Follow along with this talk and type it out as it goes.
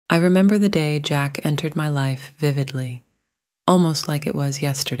I remember the day Jack entered my life vividly, almost like it was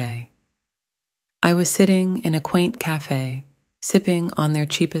yesterday. I was sitting in a quaint cafe, sipping on their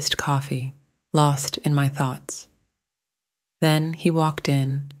cheapest coffee, lost in my thoughts. Then he walked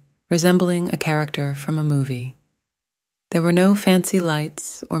in, resembling a character from a movie. There were no fancy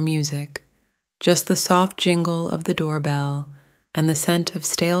lights or music, just the soft jingle of the doorbell and the scent of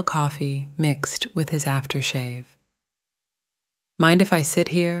stale coffee mixed with his aftershave. "Mind if I sit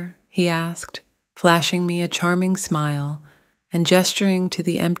here?" he asked, flashing me a charming smile and gesturing to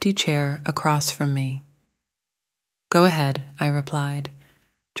the empty chair across from me. "Go ahead," I replied,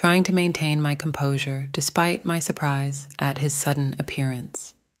 trying to maintain my composure despite my surprise at his sudden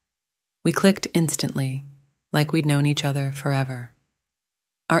appearance. We clicked instantly, like we'd known each other forever.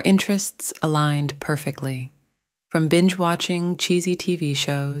 Our interests aligned perfectly, from binge-watching cheesy TV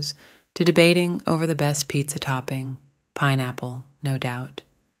shows to debating over the best pizza topping, pineapple, no doubt.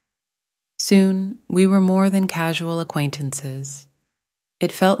 Soon, we were more than casual acquaintances.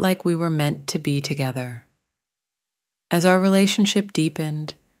 It felt like we were meant to be together. As our relationship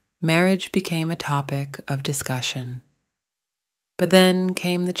deepened, marriage became a topic of discussion. But then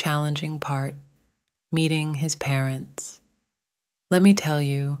came the challenging part, meeting his parents. Let me tell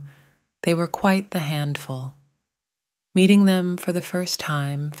you, they were quite the handful. Meeting them for the first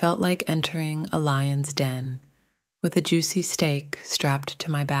time felt like entering a lion's den, with a juicy steak strapped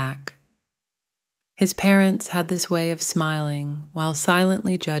to my back. His parents had this way of smiling while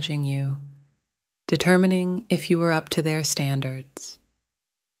silently judging you, determining if you were up to their standards.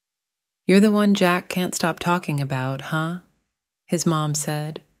 "You're the one Jack can't stop talking about, huh?" his mom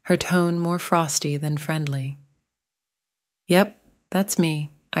said, her tone more frosty than friendly. "Yep, that's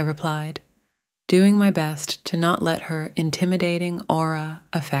me," I replied, doing my best to not let her intimidating aura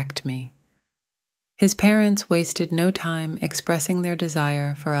affect me. His parents wasted no time expressing their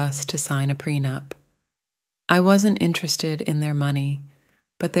desire for us to sign a prenup. I wasn't interested in their money,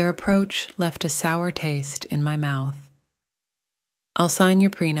 but their approach left a sour taste in my mouth. "I'll sign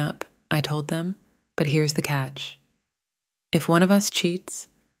your prenup," I told them, "but here's the catch. If one of us cheats,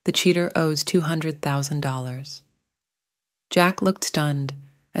 the cheater owes $200,000. Jack looked stunned,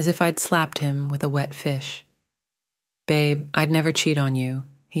 as if I'd slapped him with a wet fish. "Babe, I'd never cheat on you,"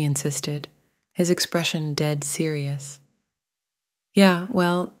 he insisted, his expression dead serious. "Yeah,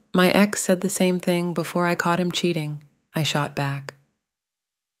 well, my ex said the same thing before I caught him cheating," I shot back.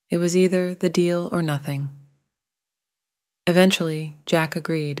 It was either the deal or nothing. Eventually, Jack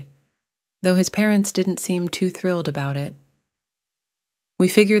agreed, though his parents didn't seem too thrilled about it. We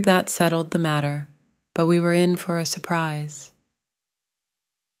figured that settled the matter, but we were in for a surprise.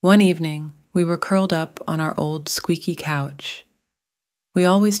 One evening, we were curled up on our old squeaky couch. We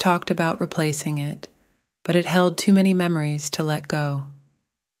always talked about replacing it, but it held too many memories to let go.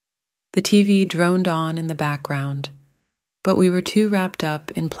 The TV droned on in the background, but we were too wrapped up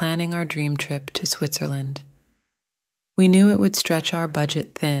in planning our dream trip to Switzerland. We knew it would stretch our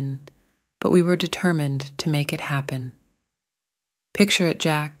budget thin, but we were determined to make it happen. "Picture it,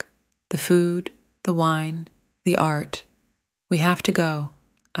 Jack. The food, the wine, the art. We have to go,"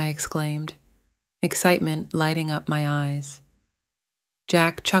 I exclaimed, excitement lighting up my eyes.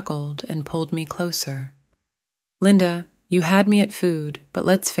 Jack chuckled and pulled me closer. "Linda, you had me at food, but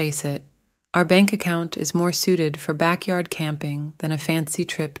let's face it, our bank account is more suited for backyard camping than a fancy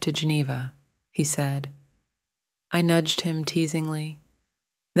trip to Geneva," he said. I nudged him teasingly.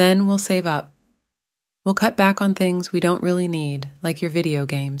 "Then we'll save up. We'll cut back on things we don't really need, like your video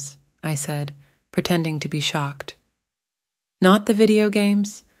games," I said, pretending to be shocked. "Not the video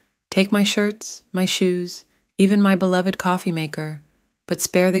games. Take my shirts, my shoes, even my beloved coffee maker, but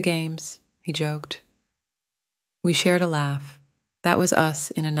spare the games," he joked. We shared a laugh. That was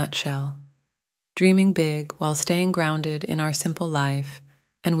us in a nutshell. Dreaming big while staying grounded in our simple life,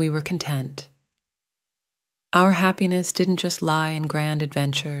 and we were content. Our happiness didn't just lie in grand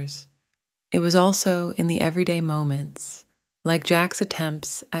adventures. It was also in the everyday moments, like Jack's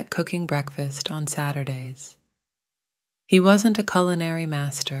attempts at cooking breakfast on Saturdays. He wasn't a culinary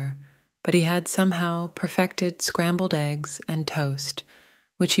master, but he had somehow perfected scrambled eggs and toast,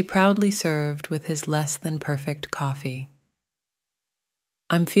 which he proudly served with his less-than-perfect coffee.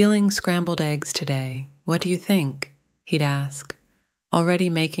 "I'm feeling scrambled eggs today. What do you think?" he'd ask, already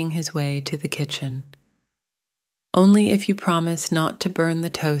making his way to the kitchen. "Only if you promise not to burn the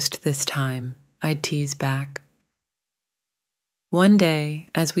toast this time," I'd tease back. One day,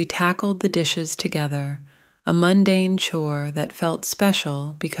 as we tackled the dishes together, a mundane chore that felt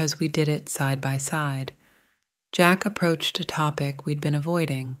special because we did it side by side, Jack approached a topic we'd been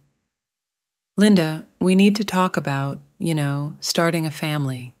avoiding. "Linda, we need to talk about, starting a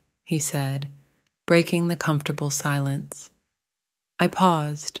family," he said, breaking the comfortable silence. I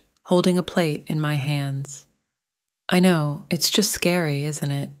paused, holding a plate in my hands. I know, it's just scary,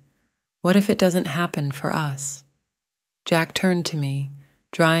 isn't it? What if it doesn't happen for us? Jack turned to me,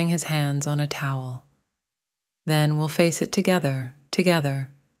 drying his hands on a towel. Then we'll face it together.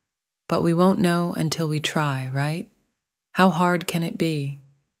 But we won't know until we try, right? How hard can it be?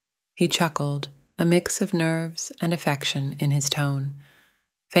 He chuckled, a mix of nerves and affection in his tone.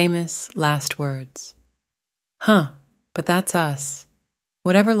 Famous last words. Huh, but that's us.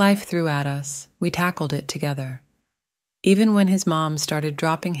 Whatever life threw at us, we tackled it together. Even when his mom started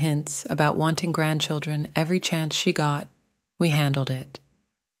dropping hints about wanting grandchildren every chance she got, we handled it.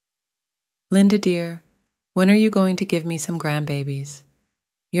 Linda dear, when are you going to give me some grandbabies?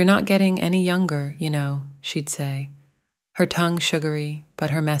 You're not getting any younger, you know, she'd say, her tongue sugary, but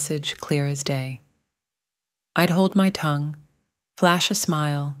her message clear as day. I'd hold my tongue, flash a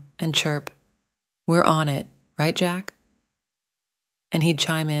smile, and chirp, we're on it, right, Jack? And he'd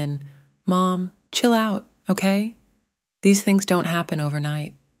chime in, Mom, chill out, okay? These things don't happen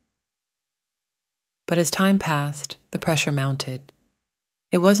overnight. But as time passed, the pressure mounted.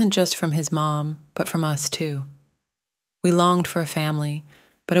 It wasn't just from his mom, but from us too. We longed for a family,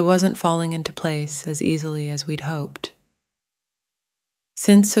 but it wasn't falling into place as easily as we'd hoped.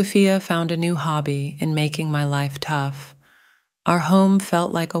 Since Sophia found a new hobby in making my life tough, our home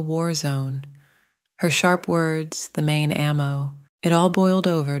felt like a war zone. Her sharp words, the main ammo, it all boiled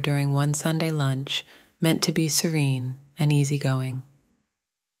over during one Sunday lunch, meant to be serene and easygoing.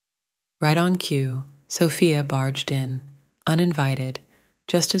 Right on cue, Sophia barged in, uninvited,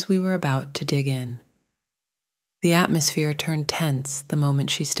 just as we were about to dig in. The atmosphere turned tense the moment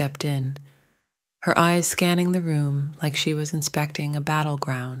she stepped in, her eyes scanning the room like she was inspecting a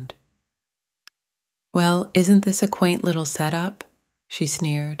battleground. Well, isn't this a quaint little setup? She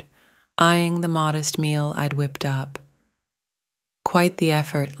sneered, eyeing the modest meal I'd whipped up. Quite the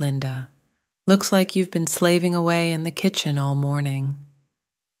effort, Linda. Looks like you've been slaving away in the kitchen all morning.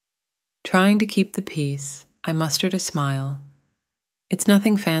 Trying to keep the peace, I mustered a smile. It's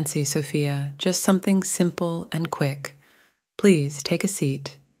nothing fancy, Sophia, just something simple and quick. Please, take a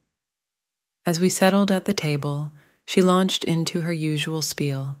seat. As we settled at the table, she launched into her usual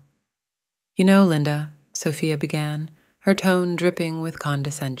spiel. You know, Linda, Sophia began, her tone dripping with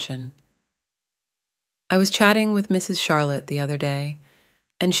condescension. I was chatting with Mrs. Charlotte the other day,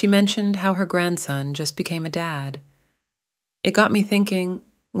 and she mentioned how her grandson just became a dad. It got me thinking,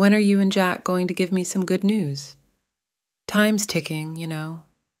 when are you and Jack going to give me some good news? Time's ticking, you know.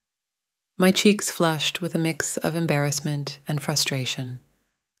 My cheeks flushed with a mix of embarrassment and frustration.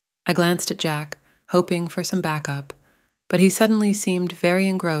 I glanced at Jack, hoping for some backup, but he suddenly seemed very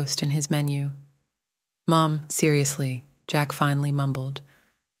engrossed in his menu. Mom, seriously, Jack finally mumbled,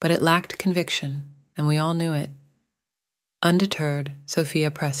 but it lacked conviction, and we all knew it. Undeterred, Sophia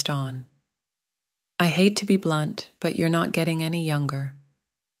pressed on. I hate to be blunt, but you're not getting any younger.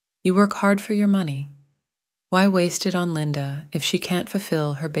 You work hard for your money. Why waste it on Linda if she can't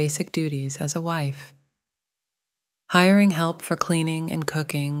fulfill her basic duties as a wife? Hiring help for cleaning and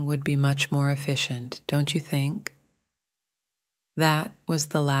cooking would be much more efficient, don't you think? That was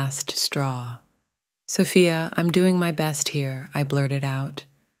the last straw. Sophia, I'm doing my best here, I blurted out.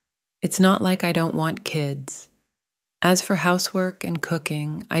 It's not like I don't want kids. As for housework and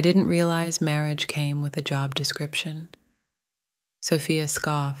cooking, I didn't realize marriage came with a job description. Sophia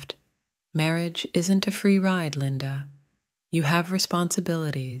scoffed. Marriage isn't a free ride, Linda. You have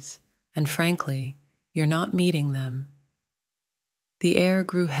responsibilities, and frankly, you're not meeting them. The air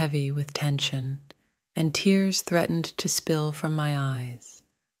grew heavy with tension, and tears threatened to spill from my eyes.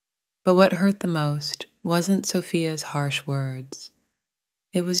 But what hurt the most wasn't Sophia's harsh words.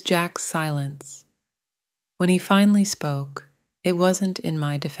 It was Jack's silence. When he finally spoke, it wasn't in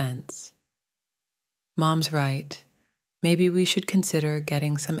my defense. Mom's right. Maybe we should consider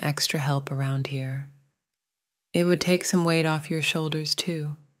getting some extra help around here. It would take some weight off your shoulders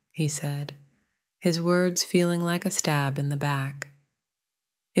too, he said, his words feeling like a stab in the back.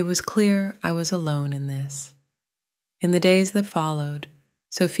 It was clear I was alone in this. In the days that followed,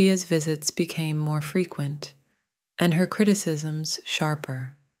 Sophia's visits became more frequent, and her criticisms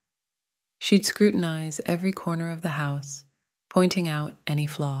sharper. She'd scrutinize every corner of the house, pointing out any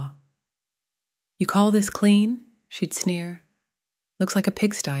flaw. You call this clean? She'd sneer. Looks like a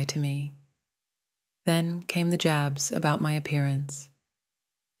pigsty to me. Then came the jabs about my appearance.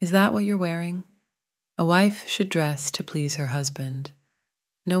 Is that what you're wearing? A wife should dress to please her husband.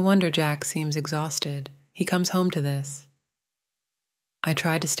 No wonder Jack seems exhausted. He comes home to this. I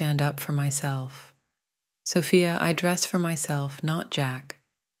tried to stand up for myself. Sophia, I dress for myself, not Jack.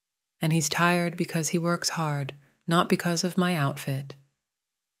 and he's tired because he works hard, not because of my outfit.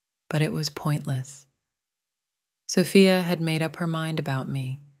 But it was pointless. Sophia had made up her mind about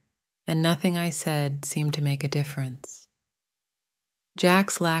me, and nothing I said seemed to make a difference.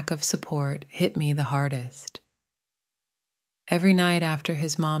 Jack's lack of support hit me the hardest. Every night after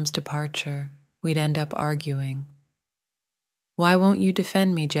his mom's departure, we'd end up arguing. "Why won't you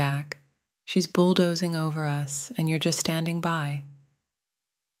defend me, Jack? She's bulldozing over us, and you're just standing by."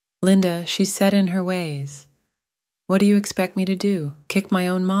 "Linda, she's set in her ways. What do you expect me to do? Kick my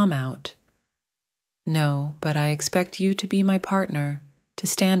own mom out?" "No, but I expect you to be my partner, to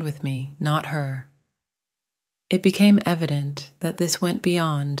stand with me, not her." It became evident that this went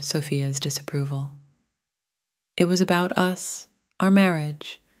beyond Sophia's disapproval. It was about us, our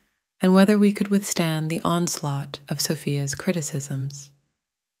marriage, and whether we could withstand the onslaught of Sophia's criticisms.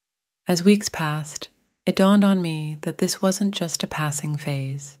 As weeks passed, it dawned on me that this wasn't just a passing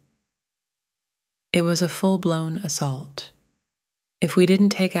phase. It was a full-blown assault. If we didn't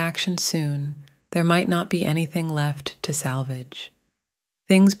take action soon, there might not be anything left to salvage.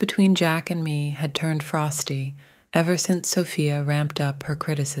 Things between Jack and me had turned frosty ever since Sophia ramped up her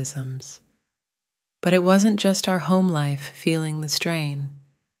criticisms. But it wasn't just our home life feeling the strain.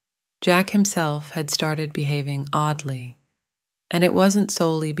 Jack himself had started behaving oddly, and it wasn't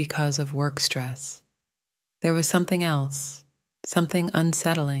solely because of work stress. There was something else, something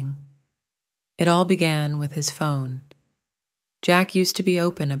unsettling. It all began with his phone. Jack used to be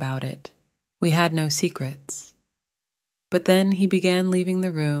open about it. We had no secrets. But then he began leaving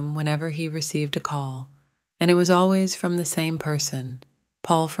the room whenever he received a call, and it was always from the same person,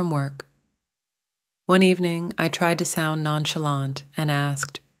 Paul from work. One evening, I tried to sound nonchalant and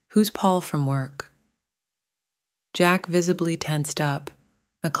asked, "Who's Paul from work?" Jack visibly tensed up,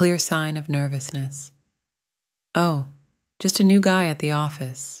 a clear sign of nervousness. "Oh, just a new guy at the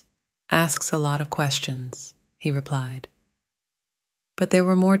office. Asks a lot of questions," he replied. But there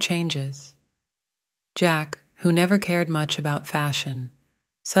were more changes. Jack, who never cared much about fashion,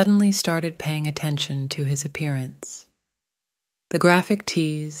 suddenly started paying attention to his appearance. The graphic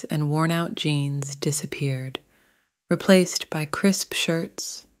tees and worn-out jeans disappeared, replaced by crisp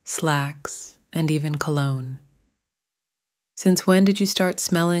shirts, slacks, and even cologne. "Since when did you start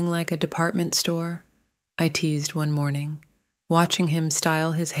smelling like a department store?" I teased one morning, watching him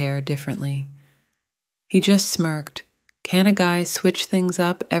style his hair differently. He just smirked. "Can't a guy switch things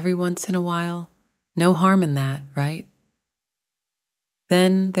up every once in a while? No harm in that, right?"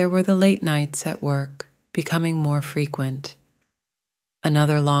 Then there were the late nights at work, becoming more frequent.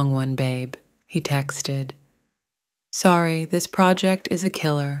 "Another long one, babe," he texted. "Sorry, this project is a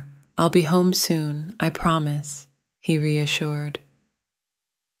killer. I'll be home soon, I promise," he reassured.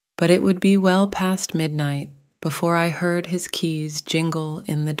 But it would be well past midnight before I heard his keys jingle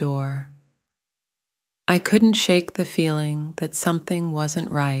in the door. I couldn't shake the feeling that something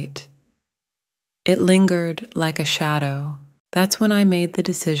wasn't right. It lingered like a shadow. That's when I made the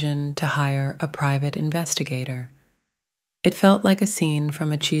decision to hire a private investigator. It felt like a scene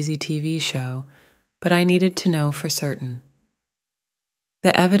from a cheesy TV show, but I needed to know for certain.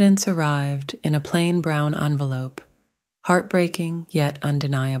 The evidence arrived in a plain brown envelope, heartbreaking yet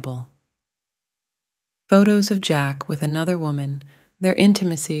undeniable. Photos of Jack with another woman, their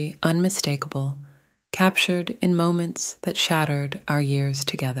intimacy unmistakable, captured in moments that shattered our years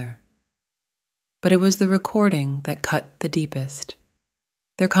together. But it was the recording that cut the deepest.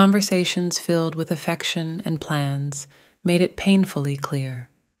 Their conversations filled with affection and plans made it painfully clear.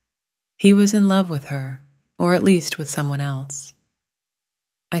 He was in love with her, or at least with someone else.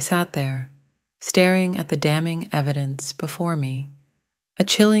 I sat there, staring at the damning evidence before me, a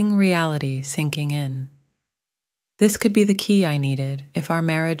chilling reality sinking in. This could be the key I needed if our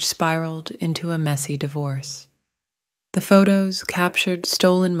marriage spiraled into a messy divorce. The photos captured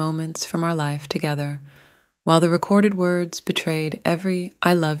stolen moments from our life together, while the recorded words betrayed every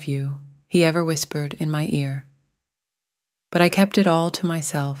 "I love you" he ever whispered in my ear. But I kept it all to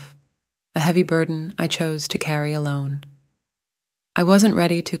myself, a heavy burden I chose to carry alone. I wasn't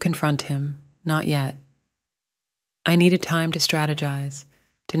ready to confront him, not yet. I needed time to strategize,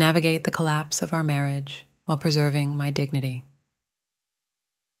 to navigate the collapse of our marriage while preserving my dignity.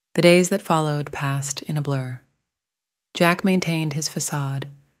 The days that followed passed in a blur. Jack maintained his facade,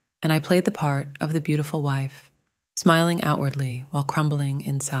 and I played the part of the beautiful wife, smiling outwardly while crumbling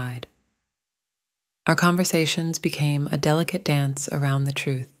inside. Our conversations became a delicate dance around the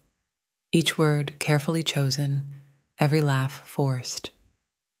truth, each word carefully chosen, every laugh forced.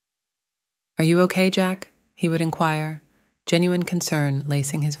 "Are you okay, Jack?" he would inquire, genuine concern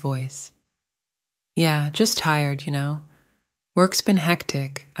lacing his voice. "Yeah, just tired, you know. Work's been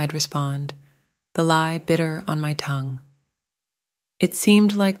hectic, I'd respond, the lie bitter on my tongue. It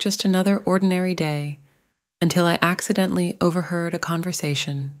seemed like just another ordinary day until I accidentally overheard a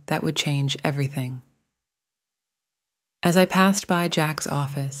conversation that would change everything. As I passed by Jack's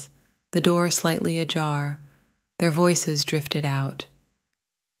office, the door slightly ajar, their voices drifted out.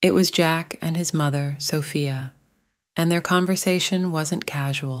 It was Jack and his mother, Sophia, and their conversation wasn't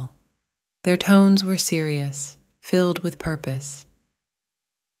casual. Their tones were serious, filled with purpose.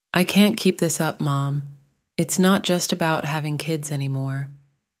 "I can't keep this up, Mom. It's not just about having kids anymore.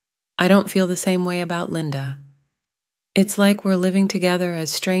 I don't feel the same way about Linda. It's like we're living together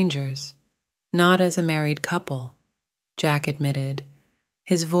as strangers, not as a married couple," Jack admitted,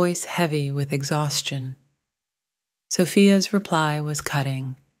 his voice heavy with exhaustion. Sophia's reply was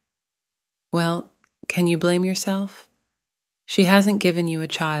cutting. "Well, can you blame yourself? She hasn't given you a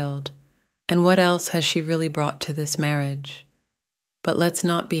child, and what else has she really brought to this marriage? But let's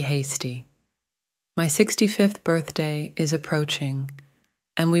not be hasty. My 65th birthday is approaching,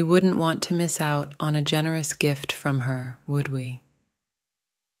 and we wouldn't want to miss out on a generous gift from her, would we?"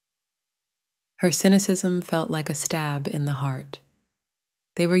 Her cynicism felt like a stab in the heart.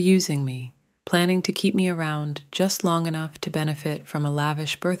 They were using me, planning to keep me around just long enough to benefit from a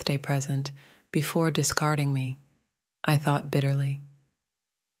lavish birthday present before discarding me, I thought bitterly.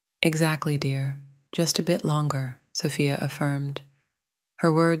 "Exactly, dear, just a bit longer," Sophia affirmed,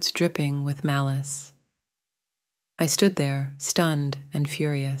 her words dripping with malice. I stood there, stunned and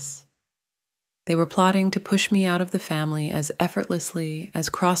furious. They were plotting to push me out of the family as effortlessly as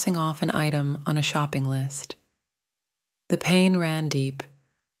crossing off an item on a shopping list. The pain ran deep,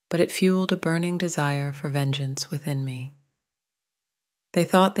 but it fueled a burning desire for vengeance within me. They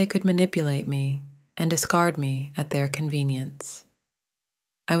thought they could manipulate me and discard me at their convenience.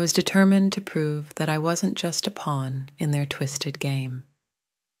 I was determined to prove that I wasn't just a pawn in their twisted game.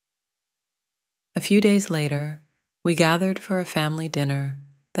 A few days later, we gathered for a family dinner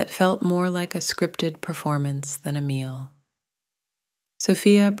that felt more like a scripted performance than a meal.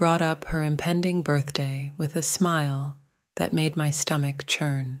 Sophia brought up her impending birthday with a smile that made my stomach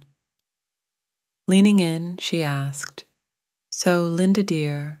churn. Leaning in, she asked, "So, Linda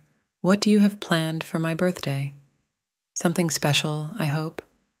dear, what do you have planned for my birthday? Something special, I hope?"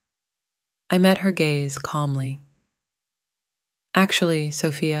 I met her gaze calmly. "Actually,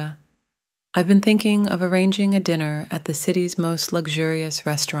 Sophia, I've been thinking of arranging a dinner at the city's most luxurious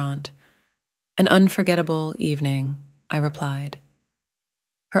restaurant. An unforgettable evening," I replied.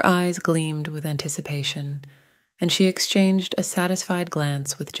 Her eyes gleamed with anticipation, and she exchanged a satisfied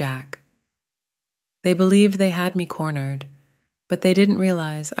glance with Jack. They believed they had me cornered, but they didn't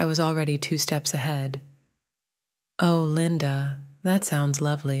realize I was already 2 steps ahead. "Oh, Linda, that sounds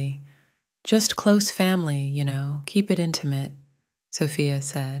lovely. Just close family, keep it intimate," Sophia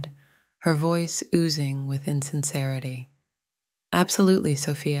said, her voice oozing with insincerity. "Absolutely,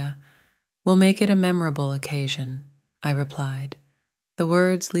 Sophia. We'll make it a memorable occasion," I replied, the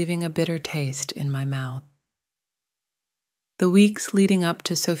words leaving a bitter taste in my mouth. The weeks leading up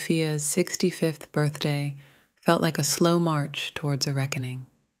to Sophia's 65th birthday felt like a slow march towards a reckoning.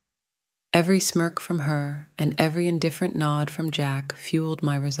 Every smirk from her and every indifferent nod from Jack fueled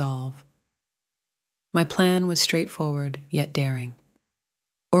my resolve. My plan was straightforward yet daring.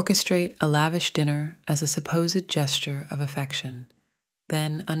 Orchestrate a lavish dinner as a supposed gesture of affection,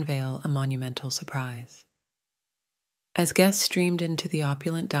 then unveil a monumental surprise. As guests streamed into the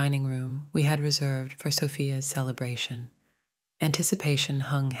opulent dining room we had reserved for Sophia's celebration, anticipation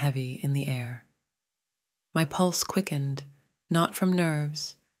hung heavy in the air. My pulse quickened, not from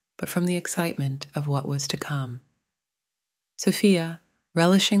nerves, but from the excitement of what was to come. Sophia,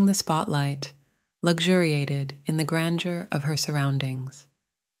 relishing the spotlight, luxuriated in the grandeur of her surroundings.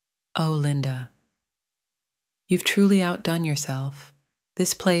 "Oh, Linda, you've truly outdone yourself.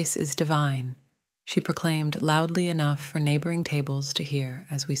 This place is divine," she proclaimed loudly enough for neighboring tables to hear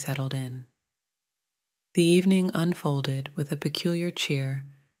as we settled in. The evening unfolded with a peculiar cheer,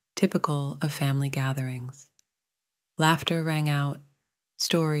 typical of family gatherings. Laughter rang out,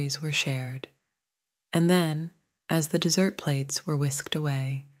 stories were shared, and then, as the dessert plates were whisked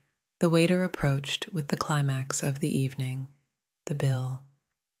away, the waiter approached with the climax of the evening, the bill.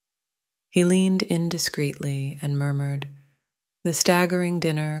 He leaned in discreetly and murmured, "The staggering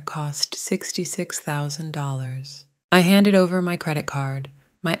dinner cost $66,000. I handed over my credit card,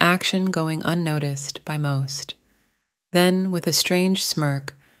 my action going unnoticed by most. Then, with a strange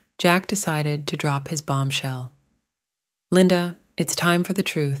smirk, Jack decided to drop his bombshell. "Linda, it's time for the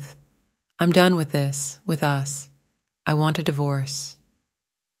truth. I'm done with this, with us. I want a divorce."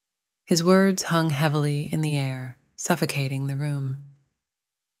 His words hung heavily in the air, suffocating the room.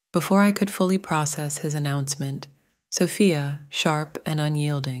 Before I could fully process his announcement, Sophia, sharp and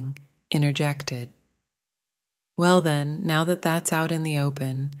unyielding, interjected. Well then, now that that's out in the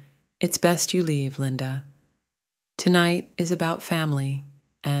open, it's best you leave, Linda. Tonight is about family,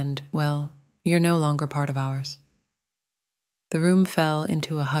 and, well, you're no longer part of ours. The room fell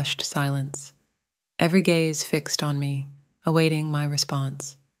into a hushed silence, every gaze fixed on me, awaiting my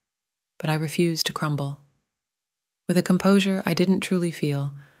response. But I refused to crumble. With a composure I didn't truly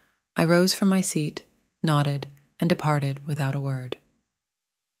feel, I rose from my seat, nodded, and departed without a word.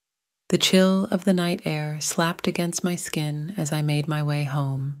 The chill of the night air slapped against my skin as I made my way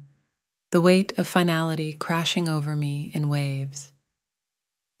home, the weight of finality crashing over me in waves.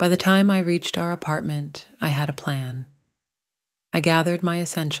 By the time I reached our apartment, I had a plan. I gathered my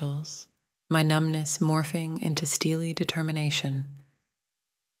essentials, my numbness morphing into steely determination.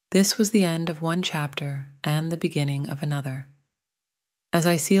 This was the end of one chapter and the beginning of another. As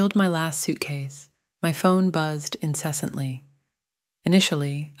I sealed my last suitcase, my phone buzzed incessantly.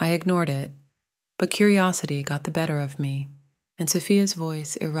 Initially, I ignored it, but curiosity got the better of me, and Sophia's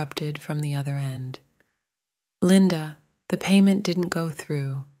voice erupted from the other end. Linda, the payment didn't go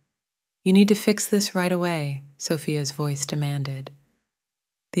through. You need to fix this right away, Sophia's voice demanded.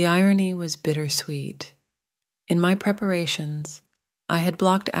 The irony was bittersweet. In my preparations, I had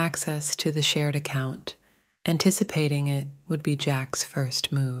blocked access to the shared account, anticipating it would be Jack's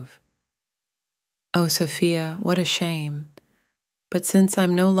first move. Oh, Sophia, what a shame. But since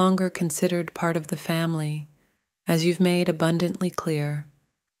I'm no longer considered part of the family, as you've made abundantly clear,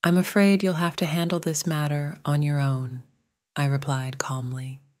 I'm afraid you'll have to handle this matter on your own, I replied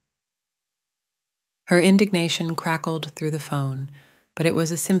calmly. Her indignation crackled through the phone, but it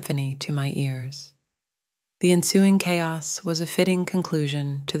was a symphony to my ears. The ensuing chaos was a fitting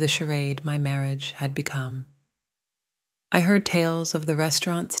conclusion to the charade my marriage had become. I heard tales of the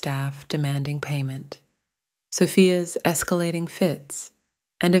restaurant staff demanding payment, Sophia's escalating fits,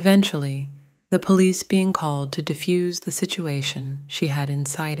 and eventually the police being called to defuse the situation she had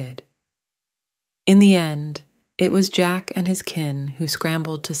incited. In the end, it was Jack and his kin who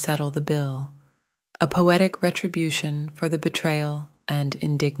scrambled to settle the bill, a poetic retribution for the betrayal and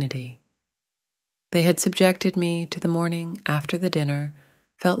indignity. They had subjected me to the morning after the dinner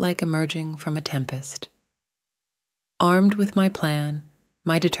felt like emerging from a tempest. Armed with my plan,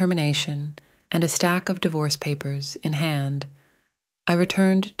 my determination, and a stack of divorce papers in hand, I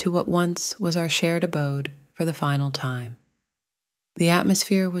returned to what once was our shared abode for the final time. The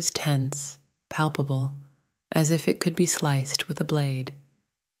atmosphere was tense, palpable, as if it could be sliced with a blade.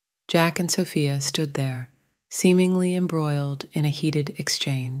 Jack and Sophia stood there, seemingly embroiled in a heated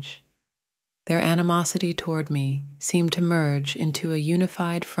exchange. Their animosity toward me seemed to merge into a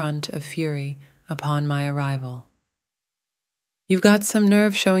unified front of fury upon my arrival. You've got some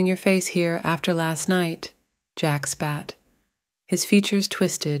nerve showing your face here after last night, Jack spat, his features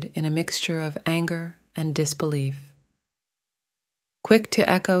twisted in a mixture of anger and disbelief. Quick to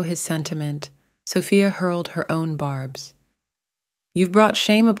echo his sentiment, Sophia hurled her own barbs. You've brought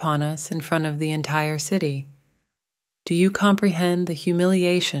shame upon us in front of the entire city. Do you comprehend the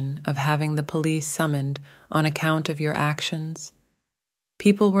humiliation of having the police summoned on account of your actions?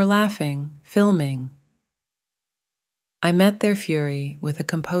 People were laughing, filming. I met their fury with a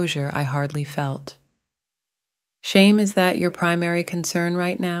composure I hardly felt. Shame is that your primary concern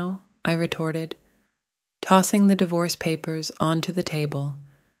right now? I retorted, tossing the divorce papers onto the table,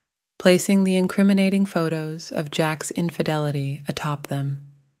 placing the incriminating photos of Jack's infidelity atop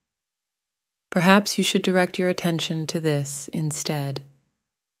them. Perhaps you should direct your attention to this instead.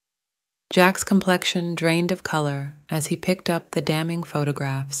 Jack's complexion drained of color as he picked up the damning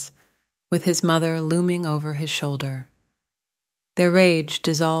photographs, with his mother looming over his shoulder. Their rage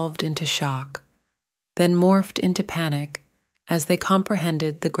dissolved into shock, then morphed into panic as they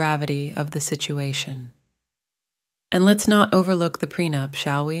comprehended the gravity of the situation. And let's not overlook the prenup,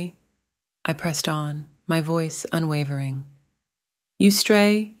 shall we? I pressed on, my voice unwavering. You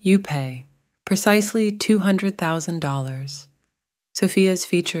stray, you pay. Precisely $200,000. Sophia's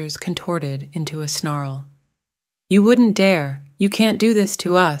features contorted into a snarl. You wouldn't dare. You can't do this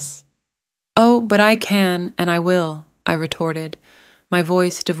to us. Oh, but I can, and I will, I retorted, my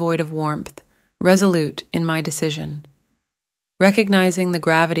voice devoid of warmth, resolute in my decision. Recognizing the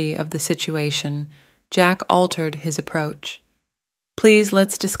gravity of the situation, Jack altered his approach. Please,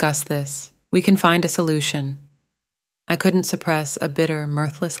 let's discuss this. We can find a solution. I couldn't suppress a bitter,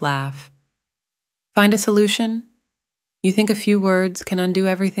 mirthless laugh. Find a solution? You think a few words can undo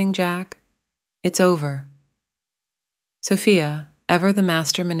everything, Jack? It's over. Sophia, ever the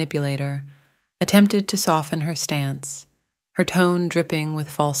master manipulator, attempted to soften her stance, her tone dripping with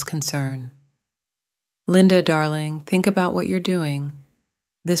false concern. Linda, darling, think about what you're doing.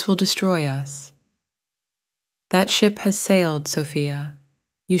 This will destroy us. That ship has sailed, Sophia.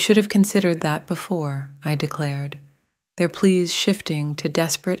 You should have considered that before, I declared, their pleas shifting to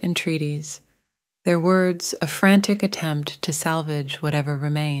desperate entreaties, their words a frantic attempt to salvage whatever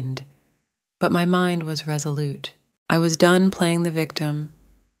remained. But my mind was resolute. I was done playing the victim,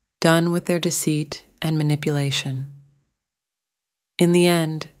 done with their deceit and manipulation. In the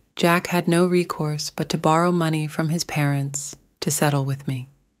end, Jack had no recourse but to borrow money from his parents to settle with me.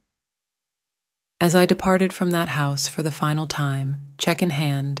 As I departed from that house for the final time, check in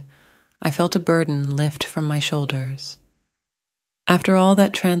hand, I felt a burden lift from my shoulders. After all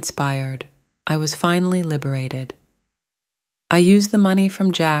that transpired, I was finally liberated. I used the money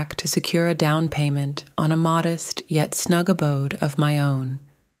from Jack to secure a down payment on a modest yet snug abode of my own.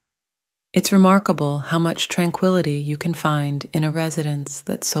 It's remarkable how much tranquility you can find in a residence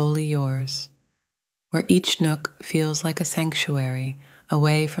that's solely yours, where each nook feels like a sanctuary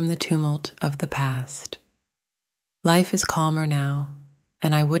away from the tumult of the past. Life is calmer now,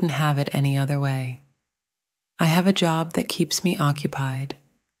 and I wouldn't have it any other way. I have a job that keeps me occupied,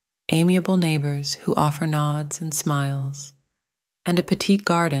 amiable neighbors who offer nods and smiles, and a petite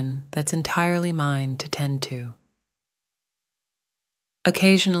garden that's entirely mine to tend to.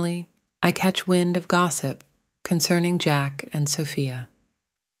 Occasionally, I catch wind of gossip concerning Jack and Sophia.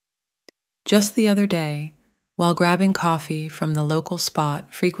 Just the other day, while grabbing coffee from the local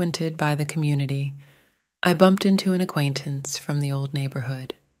spot frequented by the community, I bumped into an acquaintance from the old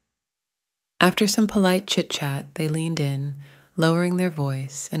neighborhood. After some polite chit-chat, they leaned in, lowering their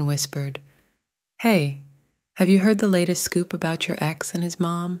voice, and whispered, "Hey, have you heard the latest scoop about your ex and his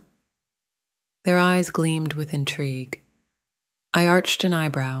mom?" Their eyes gleamed with intrigue. I arched an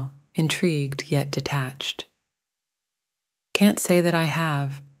eyebrow, intrigued yet detached. "Can't say that I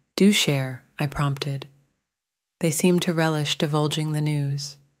have. Do share," I prompted. They seemed to relish divulging the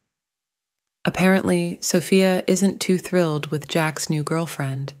news. Apparently, Sophia isn't too thrilled with Jack's new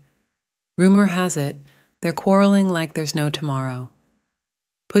girlfriend. Rumor has it, they're quarreling like there's no tomorrow.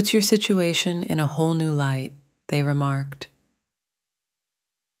 "Puts your situation in a whole new light," they remarked.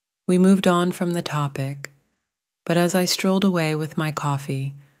 We moved on from the topic, but as I strolled away with my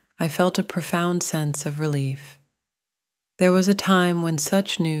coffee, I felt a profound sense of relief. There was a time when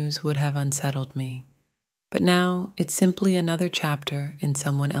such news would have unsettled me, but now it's simply another chapter in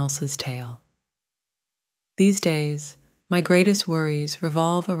someone else's tale. These days, my greatest worries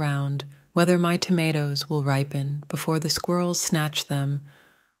revolve around whether my tomatoes will ripen before the squirrels snatch them,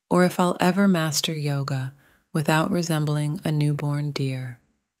 or if I'll ever master yoga without resembling a newborn deer.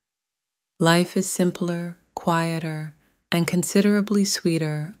 Life is simpler, quieter, and considerably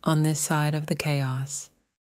sweeter on this side of the chaos.